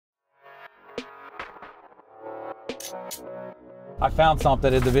I found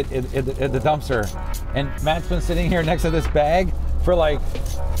something in the dumpster, and Matt's been sitting here next to this bag for like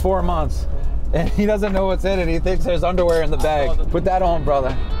 4 months, and he doesn't know what's in it. He thinks there's underwear in the bag. Put that on,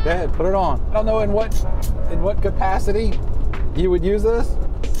 brother. Go ahead, put it on. I don't know in what capacity you would use this.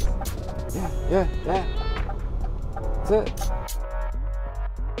 Yeah. That's it.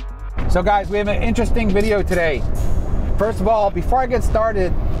 So guys, we have an interesting video today. First of all, before I get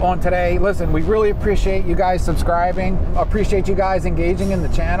started on today, listen, we really appreciate you guys subscribing, appreciate you guys engaging in the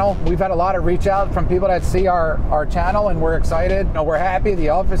channel. We've had a lot of reach out from people that see our channel, and we're excited. You know, we're happy the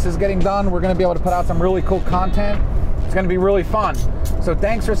office is getting done. We're gonna be able to put out some really cool content. It's gonna be really fun. So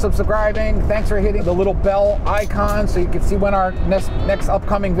thanks for subscribing. Thanks for hitting the little bell icon so you can see when our next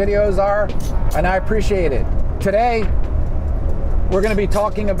upcoming videos are, and I appreciate it. Today, we're going to be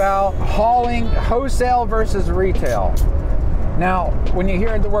talking about hauling wholesale versus retail. Now, when you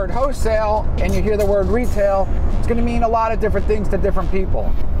hear the word wholesale and you hear the word retail, it's going to mean a lot of different things to different people.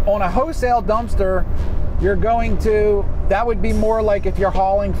 On a wholesale dumpster, that would be more like if you're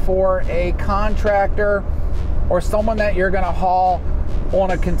hauling for a contractor or someone that you're going to haul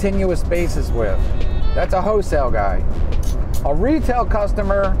on a continuous basis with. That's a wholesale guy. A retail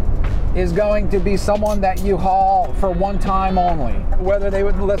customer is going to be someone that you haul for one time only. Whether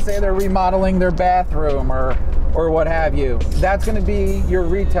let's say they're remodeling their bathroom or what have you. That's gonna be your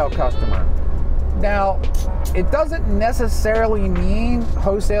retail customer. Now, it doesn't necessarily mean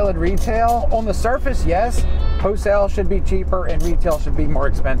wholesale and retail. On the surface, yes, wholesale should be cheaper and retail should be more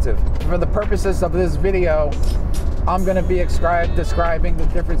expensive. For the purposes of this video, I'm gonna be describing the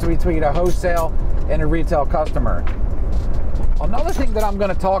difference between a wholesale and a retail customer. Another thing that I'm going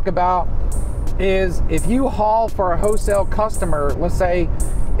to talk about is if you haul for a wholesale customer, let's say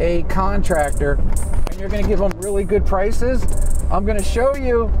a contractor, and you're going to give them really good prices, I'm going to show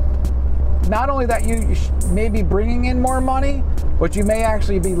you not only that you may be bringing in more money, but you may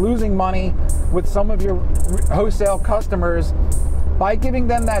actually be losing money with some of your wholesale customers. By giving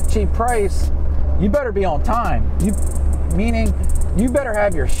them that cheap price, you better be on time. Meaning you better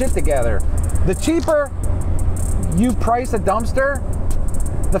have your shit together. The cheaper you price a dumpster,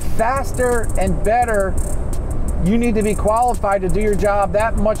 the faster and better you need to be qualified to do your job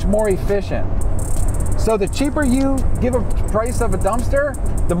that much more efficient. So the cheaper you give a price of a dumpster,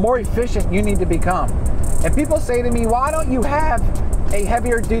 the more efficient you need to become. And people say to me, why don't you have a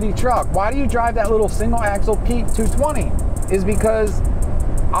heavier duty truck? Why do you drive that little single axle Pete 220? Is because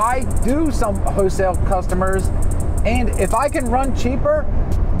I do some wholesale customers, and if I can run cheaper,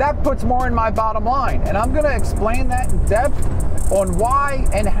 that puts more in my bottom line. And I'm gonna explain that in depth on why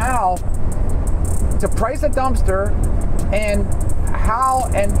and how to price a dumpster and how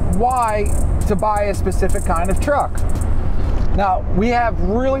and why to buy a specific kind of truck. Now, we have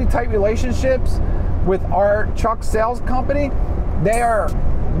really tight relationships with our truck sales company. They are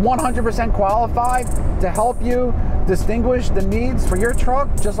 100% qualified to help you distinguish the needs for your truck,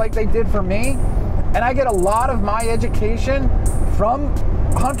 just like they did for me. And I get a lot of my education from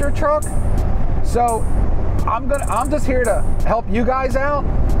Hunter Truck. So I'm just here to help you guys out.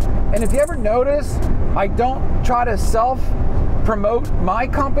 And if you ever notice, I don't try to self-promote my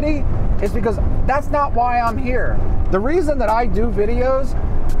company, it's because that's not why I'm here. The reason that I do videos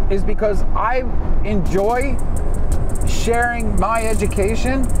is because I enjoy sharing my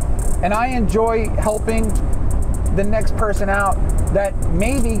education, and I enjoy helping the next person out that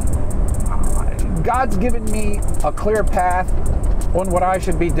maybe God's given me a clear path on what I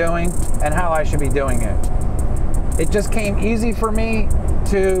should be doing and how I should be doing it. It just came easy for me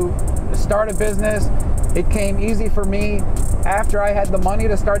to start a business. It came easy for me after I had the money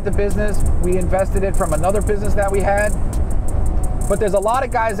to start the business. We invested it from another business that we had. But there's a lot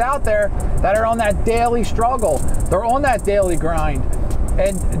of guys out there that are on that daily struggle. They're on that daily grind.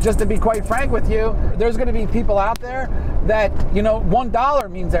 And just to be quite frank with you, there's gonna be people out there that, you know,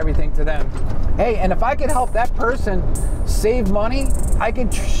 $1 means everything to them. Hey, and if I could help that person save money, I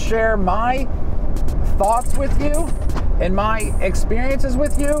can share my thoughts with you and my experiences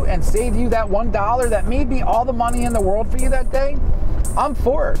with you and save you that $1 that may be all the money in the world for you that day. I'm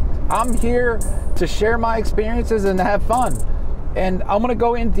for it. I'm here to share my experiences and have fun. And I'm gonna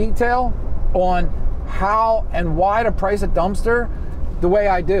go in detail on how and why to price a dumpster the way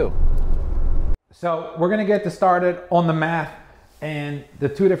I do. So we're gonna get started on the math and the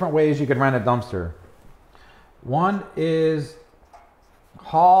two different ways you can rent a dumpster. One is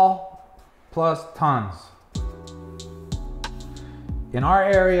haul plus tons. In our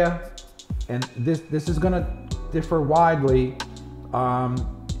area, and this is gonna differ widely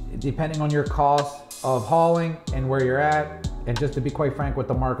depending on your cost of hauling and where you're at, and just to be quite frank, what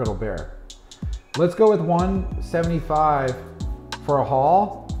the market will bear. Let's go with 175 for a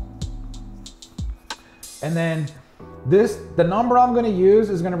haul. And then the number I'm gonna use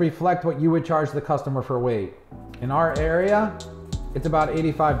is gonna reflect what you would charge the customer for weight. In our area, it's about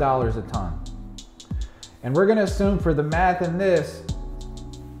 $85 a ton. And we're gonna assume for the math in this,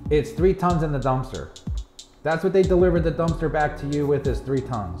 it's 3 tons in the dumpster. That's what they delivered the dumpster back to you with, is 3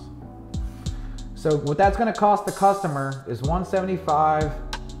 tons. So what that's gonna cost the customer is 175.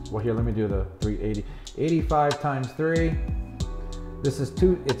 Well, here, let me do the 380. 85 times 3. This is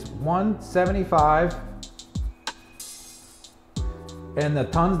it's 175. And the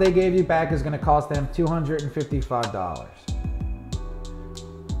tons they gave you back is gonna cost them $255.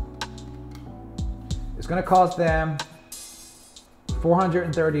 It's gonna cost them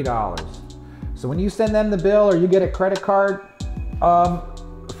 $430. So when you send them the bill or you get a credit card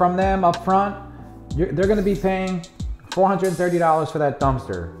from them up front, they're gonna be paying $430 for that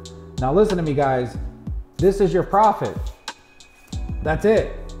dumpster. Now listen to me, guys. This is your profit. That's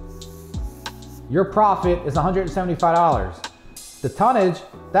it. Your profit is $175. The tonnage,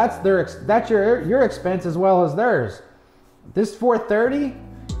 that's your expense as well as theirs. This $430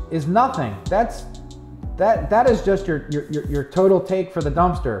 is nothing. That is just your total take for the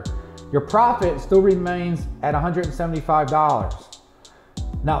dumpster. Your profit still remains at $175.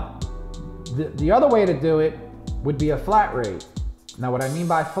 Now, the other way to do it would be a flat rate. Now, what I mean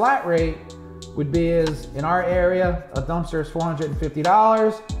by flat rate would be is, in our area, a dumpster is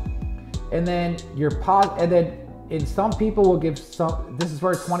 $450, and then and some people will give some. This is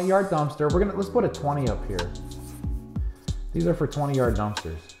for a 20-yard dumpster. Let's put a 20 up here. These are for 20-yard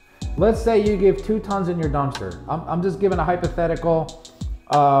dumpsters. Let's say you give 2 tons in your dumpster. I'm just giving a hypothetical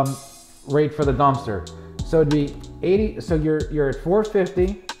rate for the dumpster. So it'd be 80. So you're at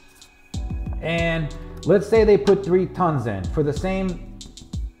 450, and let's say they put 3 tons in. For the same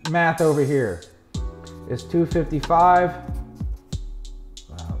math over here, it's 255.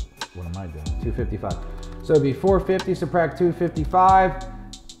 What am I doing? 255. So it'd be 450 subtract 255.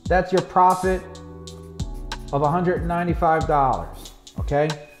 That's your profit of $195. Okay.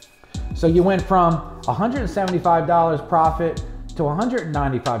 So you went from $175 profit to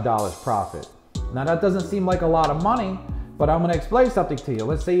 $195 profit. Now that doesn't seem like a lot of money, but I'm going to explain something to you.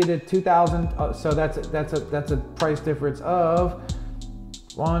 Let's say you did 2,000. So that's a price difference of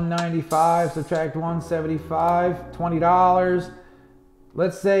 195 subtract 175, $20.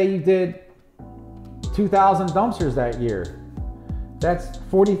 Let's say you did 2,000 dumpsters that year. That's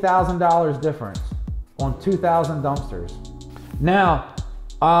 $40,000 difference on 2,000 dumpsters. Now,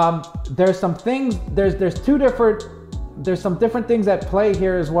 there's some things. There's some different things at play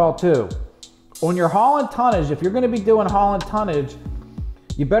here as well too. On your hauling tonnage, if you're going to be doing hauling tonnage,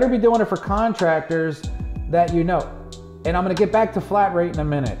 you better be doing it for contractors that you know. And I'm going to get back to flat rate in a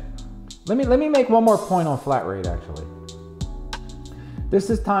minute. Let me make one more point on flat rate actually. This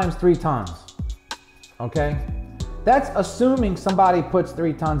is times 3 tons. Okay? That's assuming somebody puts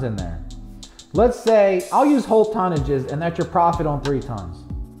 3 tons in there. Let's say, I'll use whole tonnages, and that's your profit on 3 tons.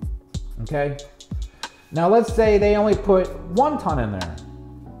 Okay? Now let's say they only put 1 ton in there.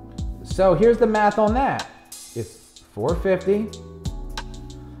 So here's the math on that. It's 450,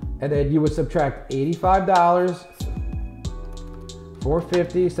 and then you would subtract $85.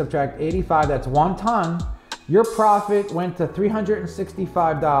 450 subtract 85, that's 1 ton. Your profit went to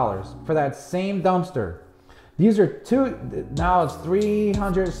 $365 for that same dumpster. These are now it's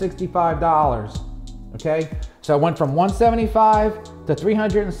 $365, okay? So it went from $175 to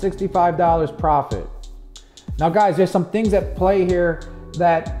 $365 profit. Now guys, there's some things at play here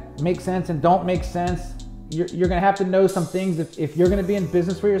that make sense and don't make sense. You're gonna have to know some things. If you're gonna be in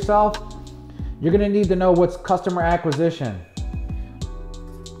business for yourself, you're gonna need to know what's customer acquisition.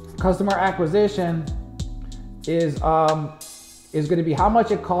 Customer acquisition is going to be how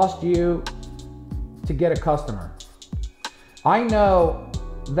much it costs you to get a customer. I know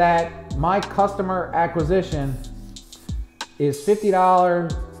that my customer acquisition is $50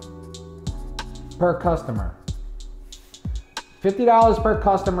 per customer. $50 per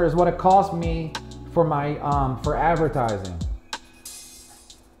customer is what it costs me for my for advertising.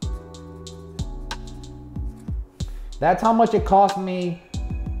 That's how much it costs me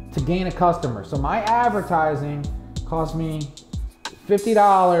to gain a customer. So my advertising cost me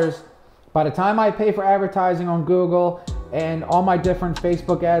 $50. By the time I pay for advertising on Google and all my different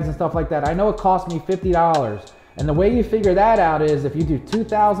Facebook ads and stuff like that, I know it cost me $50. And the way you figure that out is if you do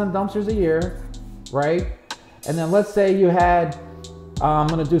 2,000 dumpsters a year, right? And then let's say you had, I'm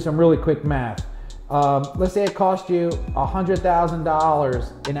gonna do some really quick math. Let's say it cost you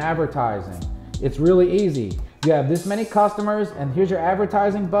 $100,000 in advertising. It's really easy. You have this many customers and here's your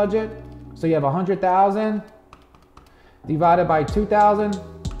advertising budget. So you have 100,000 divided by 2,000.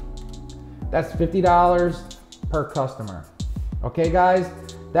 That's $50 per customer. Okay, guys,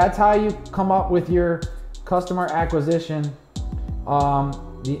 that's how you come up with your customer acquisition.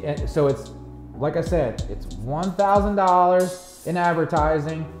 So it's, like I said, it's $1,000 in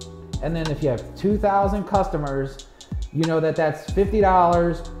advertising. And then if you have 2,000 customers, you know that that's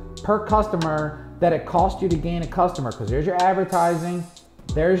 $50 per customer that it costs you to gain a customer, because there's your advertising,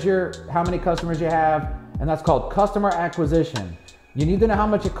 there's your how many customers you have, and that's called customer acquisition. You need to know how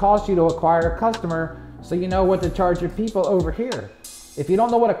much it costs you to acquire a customer so you know what to charge your people over here. If you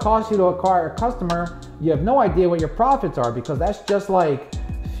don't know what it costs you to acquire a customer, you have no idea what your profits are, because that's just like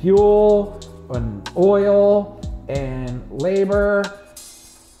fuel and oil and labor.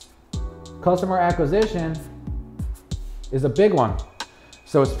 Customer acquisition is a big one.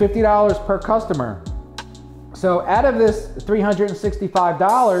 So it's $50 per customer. So out of this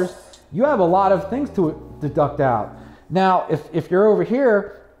 $365, you have a lot of things to deduct out. Now, if you're over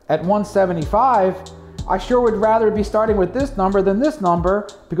here at 175, I sure would rather be starting with this number than this number,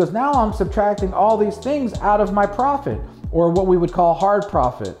 because now I'm subtracting all these things out of my profit, or what we would call hard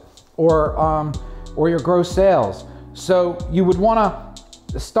profit, or your gross sales. So you would want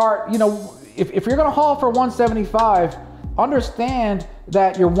to start, you know, if you're going to haul for 175, understand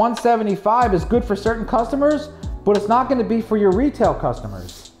that your 175 is good for certain customers, but it's not going to be for your retail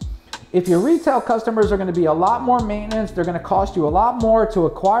customers. If your retail customers are going to be a lot more maintenance, they're going to cost you a lot more to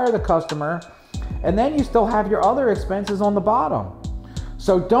acquire the customer, and then you still have your other expenses on the bottom.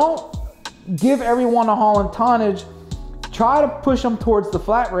 So don't give everyone a haul and tonnage. Try to push them towards the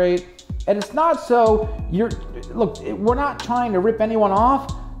flat rate. And it's not so look, we're not trying to rip anyone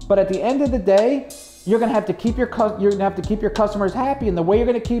off, but at the end of the day, you're gonna have to keep your customers happy, and the way you're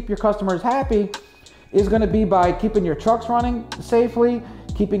gonna keep your customers happy is gonna be by keeping your trucks running safely,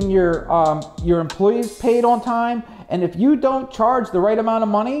 keeping your employees paid on time, and if you don't charge the right amount of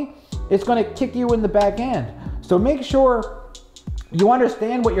money, it's gonna kick you in the back end. So make sure you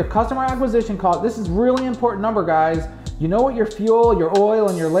understand what your customer acquisition cost. This is really important number, guys. You know what your fuel, your oil,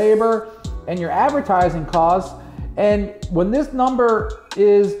 and your labor, and your advertising costs, and when this number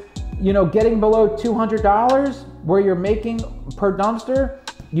is, you know, getting below $200 where you're making per dumpster,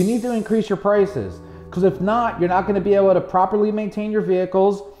 you need to increase your prices, because if not, you're not going to be able to properly maintain your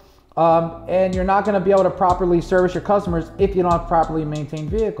vehicles, and you're not going to be able to properly service your customers if you don't properly maintain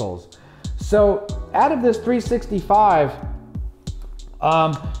vehicles. So out of this 365,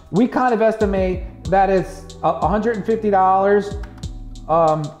 we kind of estimate that it's $150,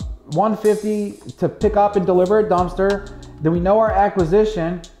 $150 to pick up and deliver a dumpster. Then we know our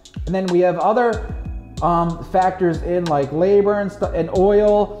acquisition, and then we have other factors in, like labor and stuff, and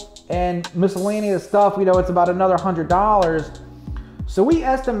oil and miscellaneous stuff. We know it's about another $100. So we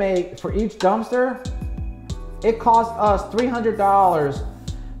estimate for each dumpster, it costs us $300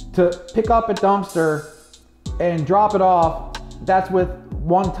 to pick up a dumpster and drop it off. That's with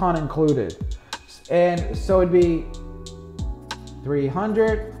 1 ton included. And so it'd be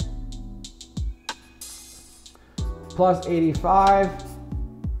 300 plus 85.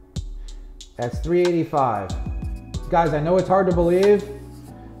 That's 385. Guys, I know it's hard to believe,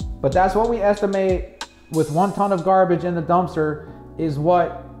 but that's what we estimate with 1 ton of garbage in the dumpster is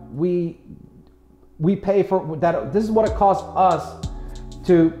what we pay for that. This is what it costs us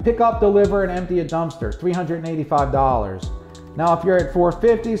to pick up, deliver, and empty a dumpster, $385. Now, if you're at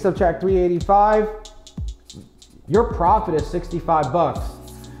 450, subtract 385, your profit is 65 bucks.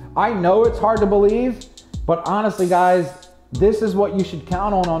 I know it's hard to believe, but honestly, guys, this is what you should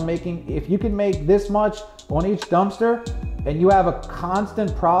count on making. If you can make this much on each dumpster, and you have a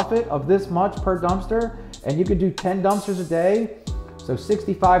constant profit of this much per dumpster, and you could do 10 dumpsters a day, so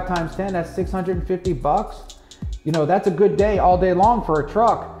 65 times 10, that's 650 bucks. You know, that's a good day all day long for a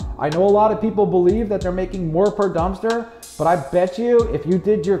truck. I know a lot of people believe that they're making more per dumpster, but I bet you if you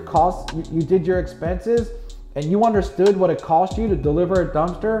did your costs, you did your expenses, and you understood what it cost you to deliver a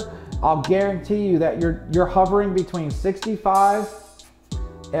dumpster, I'll guarantee you that you're hovering between $65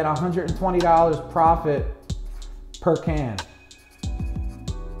 and $120 profit per can.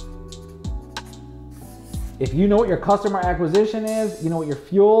 If you know what your customer acquisition is, you know what your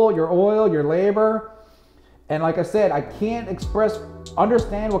fuel, your oil, your labor, and like I said, I can't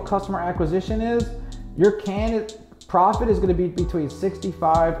understand what customer acquisition is. Your can profit is going to be between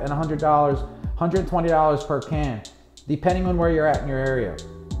 $65 and $100, $120 per can, depending on where you're at in your area.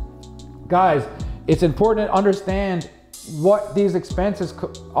 Guys, it's important to understand what these expenses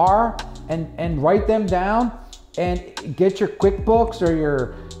are and write them down, and get your QuickBooks or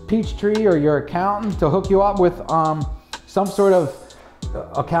your Peachtree or your accountant to hook you up with some sort of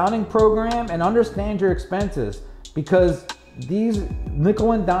accounting program and understand your expenses, because these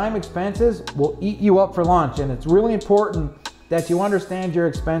nickel and dime expenses will eat you up for lunch, and it's really important that you understand your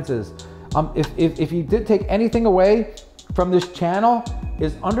expenses. If you did take anything away from this channel,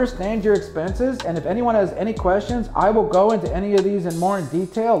 is understand your expenses. And if anyone has any questions, I will go into any of these in more in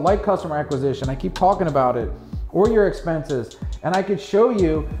detail, like customer acquisition, I keep talking about it, or your expenses, and I could show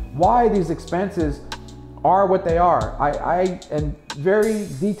you why these expenses are what they are. I am very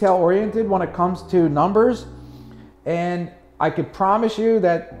detail oriented when it comes to numbers, and I could promise you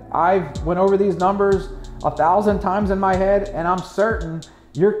that I've went over these numbers 1,000 times in my head, and I'm certain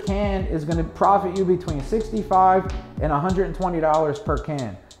your can is going to profit you between $65 and $120 per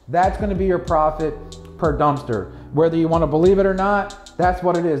can. That's going to be your profit per dumpster. Whether you want to believe it or not, that's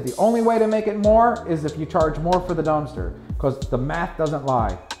what it is. The only way to make it more is if you charge more for the dumpster, because the math doesn't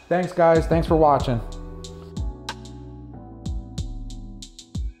lie. Thanks guys, thanks for watching.